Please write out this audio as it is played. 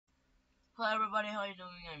Hello everybody, how you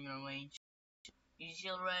doing? I'm your range. You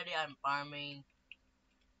still ready? I'm farming.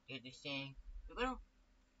 Get this thing. We're gonna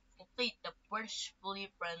complete the first fully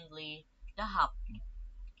friendly the hub.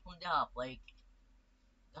 From the hub, like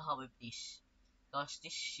the hub with this. Cause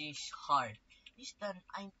this is hard. This the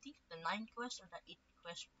I think the 9th quest or the 8th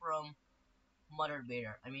quest from Mother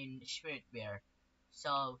Bear. I mean Spirit Bear.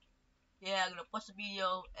 So yeah, I'm gonna pause the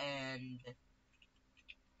video and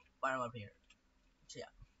farm up here. So yeah,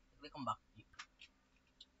 we'll come back to you.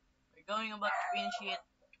 We're going about to finish it.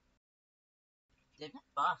 They're not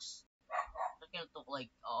fast. It's gonna took like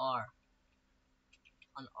an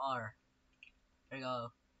R. There you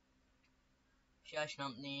go. Shash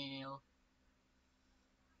thumbnail.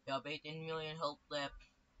 You have 18 million health left.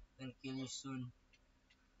 Gonna kill you soon.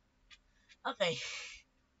 Okay.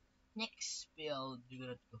 Next build you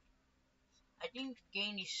gonna do. I think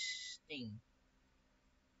gain this thing.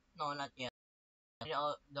 No, not yet. I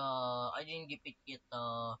didn't give it yet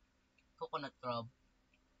the coconut crab.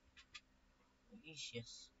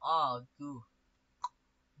 Delicious. Ah, goo.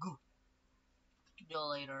 Goo. Do you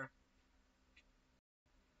later.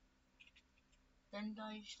 Then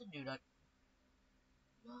I used to do that.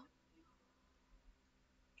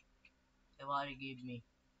 Say what he gave me.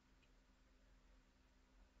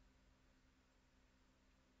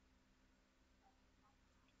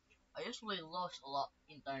 I usually lost a lot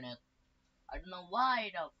internet. I don't know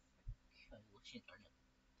why the I lost internet.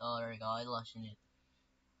 Oh, there we go. I lost it.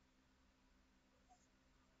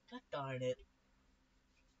 God darn it.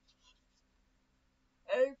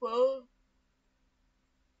 Apple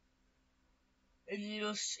and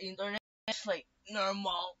use internet like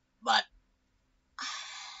normal, but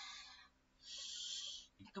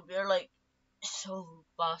it could be like so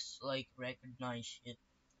fast, like recognize it.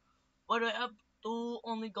 But I have two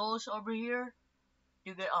only goals over here.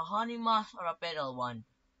 You get a honey mask or a petal one.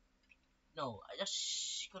 No, I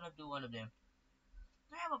just gonna do one of them.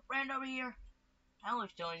 Do I have a friend over here? I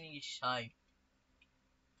was joining his side.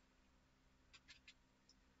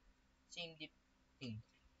 Same deep thing.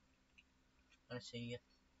 Gonna say it.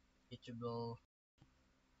 Teachable.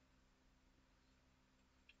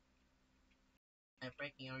 I'm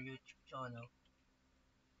breaking your YouTube channel.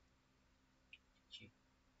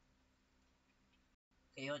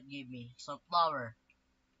 Okay, what give me? Sunflower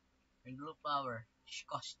and blue flower.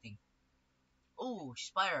 Disgusting. Oh,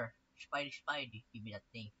 spider. Spidey. Give me that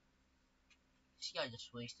thing. This guy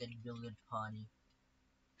just wasted billion honey.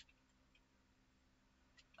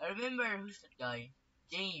 I remember who's that guy?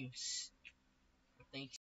 James. I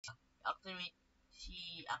think actually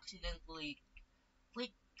he accidentally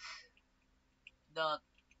clicked the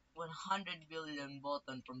 100 billion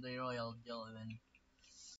button from the Royal Jellyman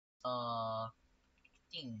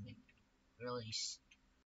thing release.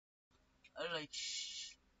 I like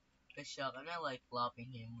shock and I like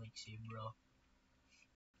clapping him like say bro.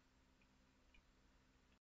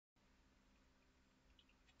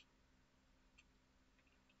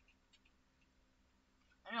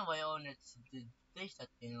 I know I own it to place that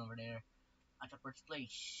thing over there at the first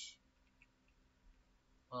place.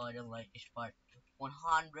 Oh, I don't like this part.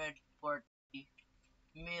 140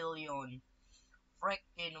 million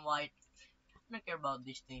freaking white. I don't care about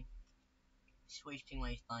this thing. It's wasting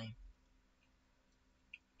my time.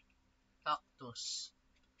 Cactus.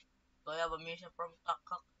 Do I have a mission from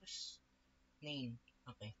cactus? Name.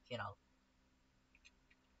 Okay, get out.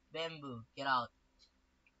 Bamboo, get out.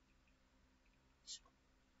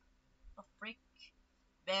 A freak.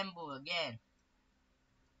 Bamboo again.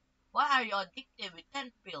 Why are you addicted with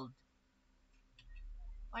 10 field?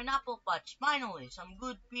 Pineapple patch. Finally, some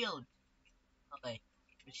good field. Okay,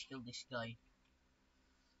 let's kill this guy.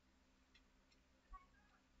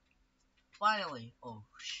 Finally. Oh,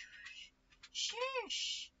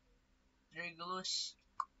 sheesh. Regulus.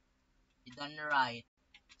 You done right.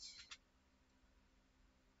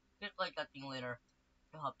 Get like that thing later.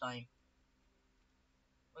 You have time.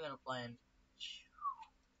 We got a plan.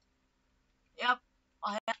 Yep.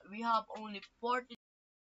 We have only 40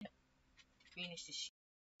 to finish this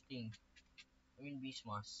thing. I mean,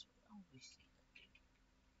 Beastmas. I always say that thing.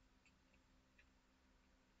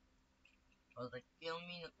 I was like, kill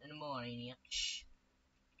me not anymore, ain't it? Shh.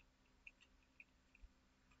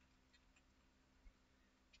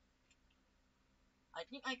 I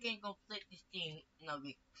think I can complete this thing in a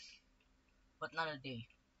week, but not a day.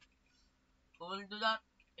 Who will do that?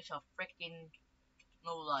 It's a freaking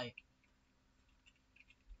no life.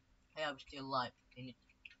 I have still life. I need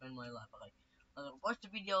to spend my life. Okay. I'll watch the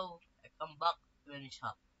video. I come back when it's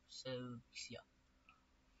up. So, yeah.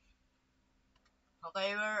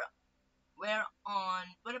 Okay, we're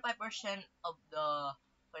on 25% of the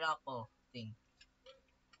pineapple. thing.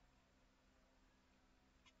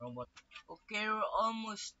 Robot. Okay, we're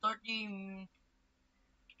almost starting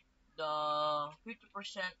the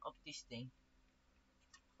 50% of this thing.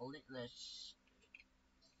 Hold it, let's.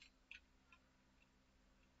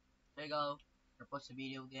 There you go. Repose the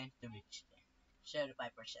video again to reach 75%.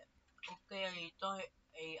 Okay, I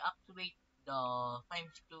activate the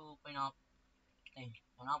times 2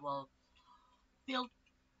 pineapple field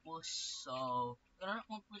was so gonna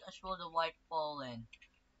complete as well the white pollen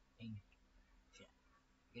thing. Yeah,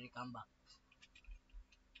 gonna come back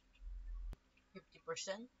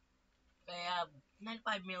 50%. Okay, I have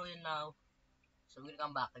 95 million now, so I'm gonna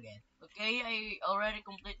come back again. Okay, I already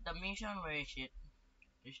complete the mission. Where is it?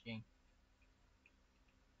 This thing.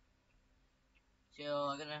 So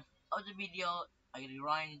I'm gonna out the video. I gonna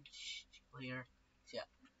run here. So, yeah.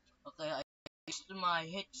 Okay, I used my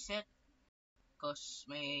headset cause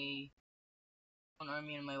my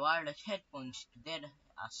my wireless headphones dead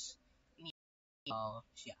as me. So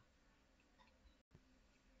yeah.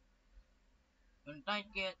 I'm trying to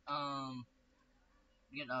get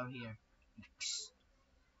out of here. Next.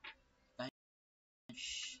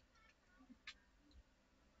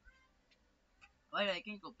 Why I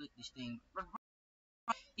can complete this thing?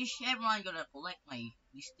 Is everyone gonna collect my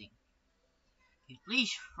this thing? Okay,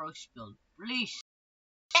 please, Rose Build. Please.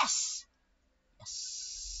 Yes!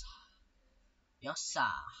 Yes. Yes,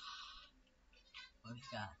 sir. What is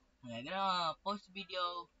that? Okay, I'm gonna post the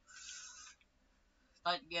video.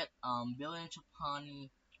 Start to get billions of honey.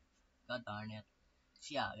 God darn it.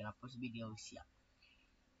 So yeah, I'm gonna post the video. So yeah.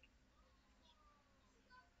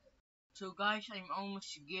 So guys, I'm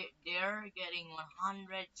almost getting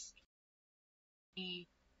 100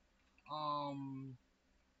 um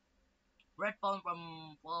red pollen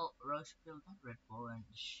from rose field, not red pollen,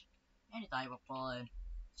 any type of pollen.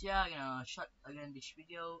 So yeah, shut again this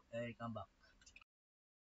video and come back.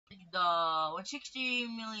 The 160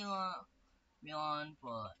 million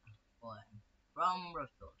pollen from rose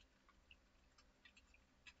field.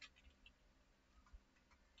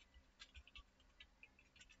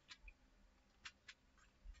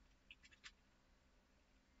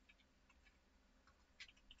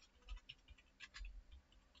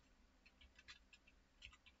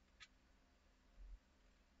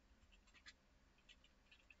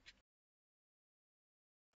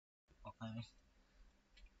 Okay.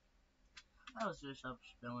 That was just up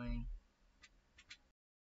spelling.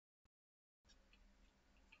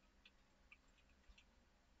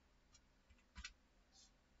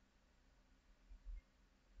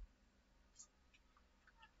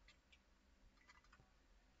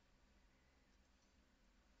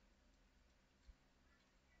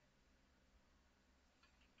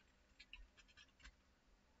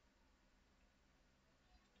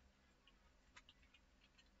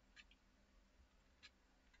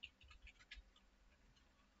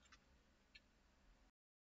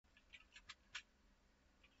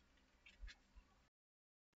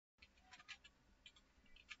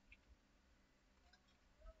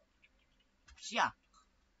 So yeah,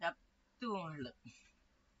 that two look.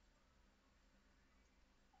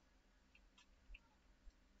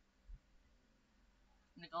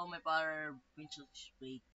 Nicole my father pencil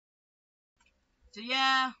display. So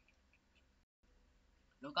yeah,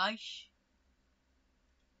 no guys,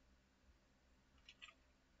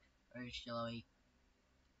 are you still awake?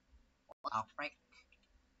 What the frick?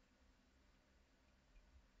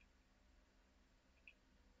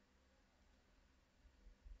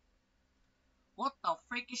 What the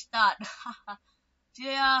frick is that? So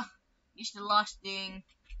yeah, it's the last thing.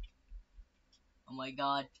 Oh my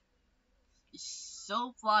god. It's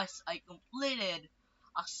so fast. I completed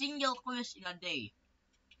a single quest in a day.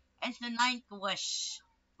 And it's the ninth quest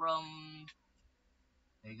from...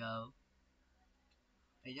 There you go.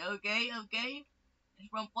 Okay, okay. It's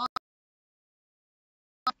from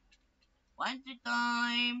Pantry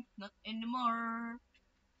time. Not anymore.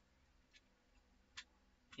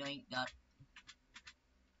 Join that.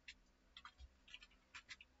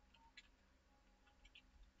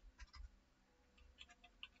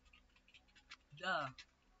 The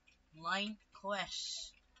ninth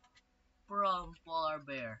quest from Polar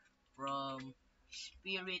Bear. From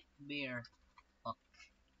Spirit Bear. Oh,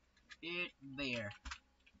 Spirit Bear.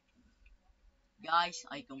 Guys,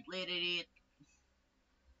 I completed it.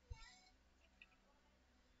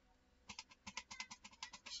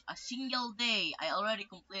 A single day. I already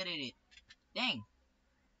completed it. Dang.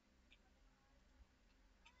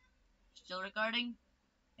 Still recording?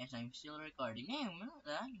 Yes, I'm still recording. Damn, not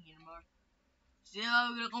that anymore. Still,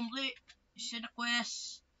 we're gonna complete. Shit, the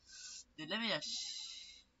quest. Dude, let me just.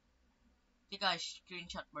 think I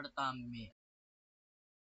screenshot for the thumbnail.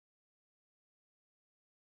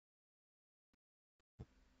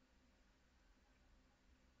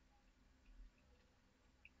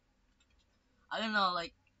 I don't know,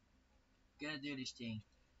 like, gonna do this thing.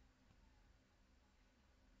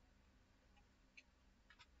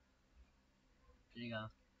 There you go.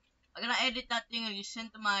 I'm gonna edit that thing and just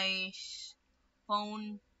send to my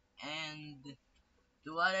phone and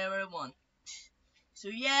do whatever I want. So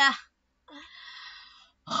yeah.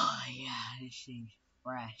 Oh yeah, this thing's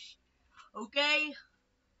fresh. Okay?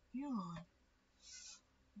 Yeah.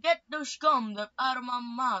 Get those gum that out of my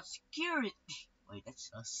mouth. Security. Wait,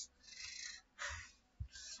 that's us.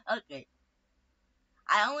 Okay.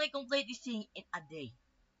 I only complete this thing in a day.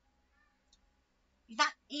 It's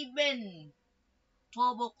not even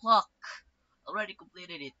 12 o'clock. Already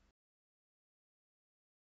completed it.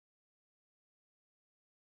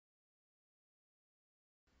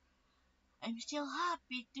 I'm still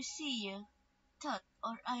happy to see you. Thought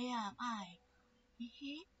or I am I.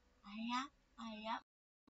 Hehe. I am.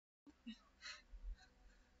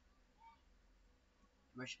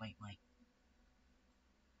 Where's my mic?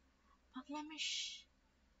 But let me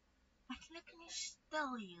but let me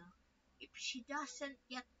tell you. If she doesn't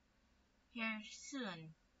get here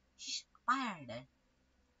soon, she's fired.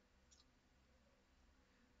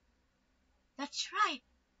 That's right.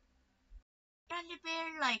 Teddy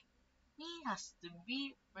bear like me has to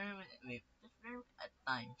be permanently different at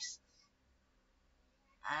times.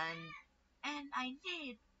 And I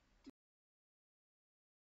need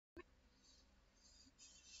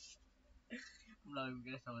I'm not even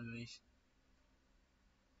gonna some of this.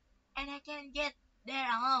 And I can get there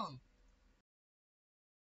alone.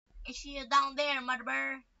 I see you down there, mother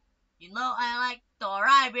bear. You know I like to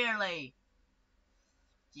arrive early.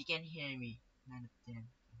 She can hear me. None of them.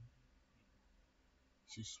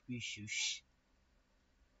 Suspicious.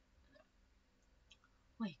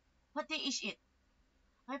 Wait, what day is it?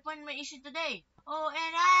 I find my issue today. Oh,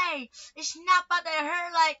 and it's not at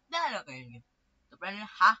her like that. Okay. The friend,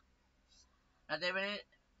 huh? Not definitely,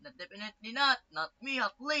 not definitely not. Not me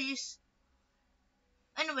at least.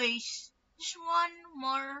 Anyways, just one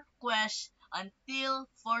more quest until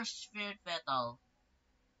first spirit battle.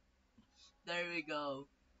 There we go.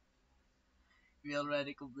 We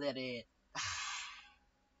already completed it.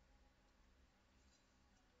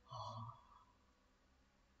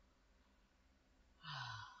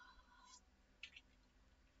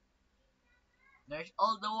 There's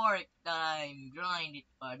all the work that I'm grinding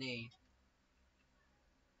for day.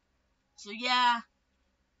 So yeah,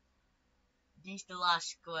 this is the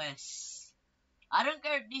last quest. I don't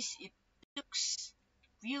care if this it took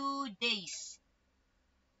few days.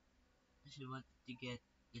 I wanted to get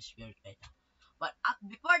the spirit beta. But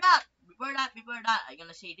before that, I'm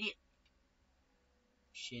gonna say this.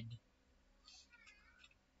 Shit.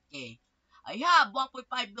 Okay. I have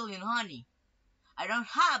 1.5 billion honey. I don't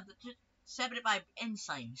have the 75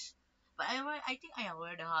 enzymes. But I think I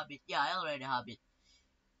already have it. Yeah, I already have it.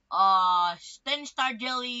 10 star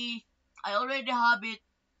jelly. I already have it.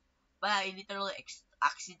 But I literally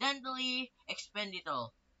accidentally expend it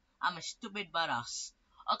all. I'm a stupid badass.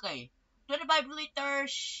 Okay. 25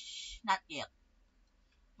 liters. Not yet.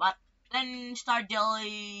 But 10 star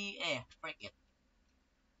jelly. Freak it.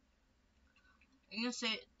 You can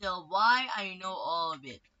say tell why I know all of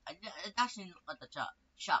it. I actually look at the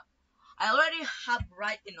shop. I already have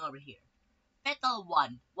written over here. Petal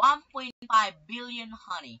 1, 1.5 billion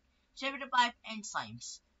honey, 75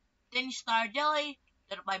 enzymes, 10 star jelly,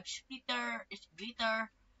 35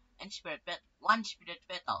 glitter, and one spirit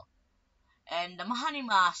petal. And the honey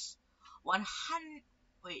mass, 100,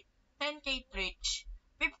 wait, 10k rich,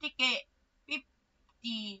 50k,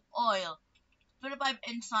 50 oil, 25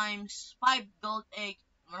 enzymes, 5 gold egg,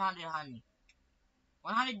 100 honey.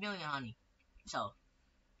 100 billion honey. So,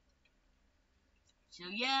 so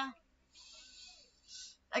yeah,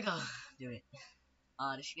 I go do it.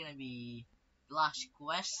 This is gonna be the last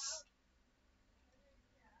quest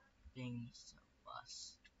things of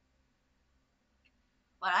us.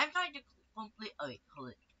 But I'm trying to complete. Oh wait, hold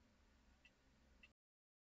it,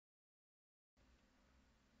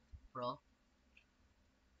 bro. What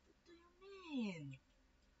do you mean?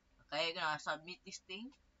 Okay, I'm gonna submit this thing.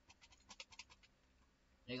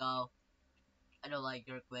 There you go. I don't like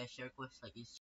your quest. Your quest like is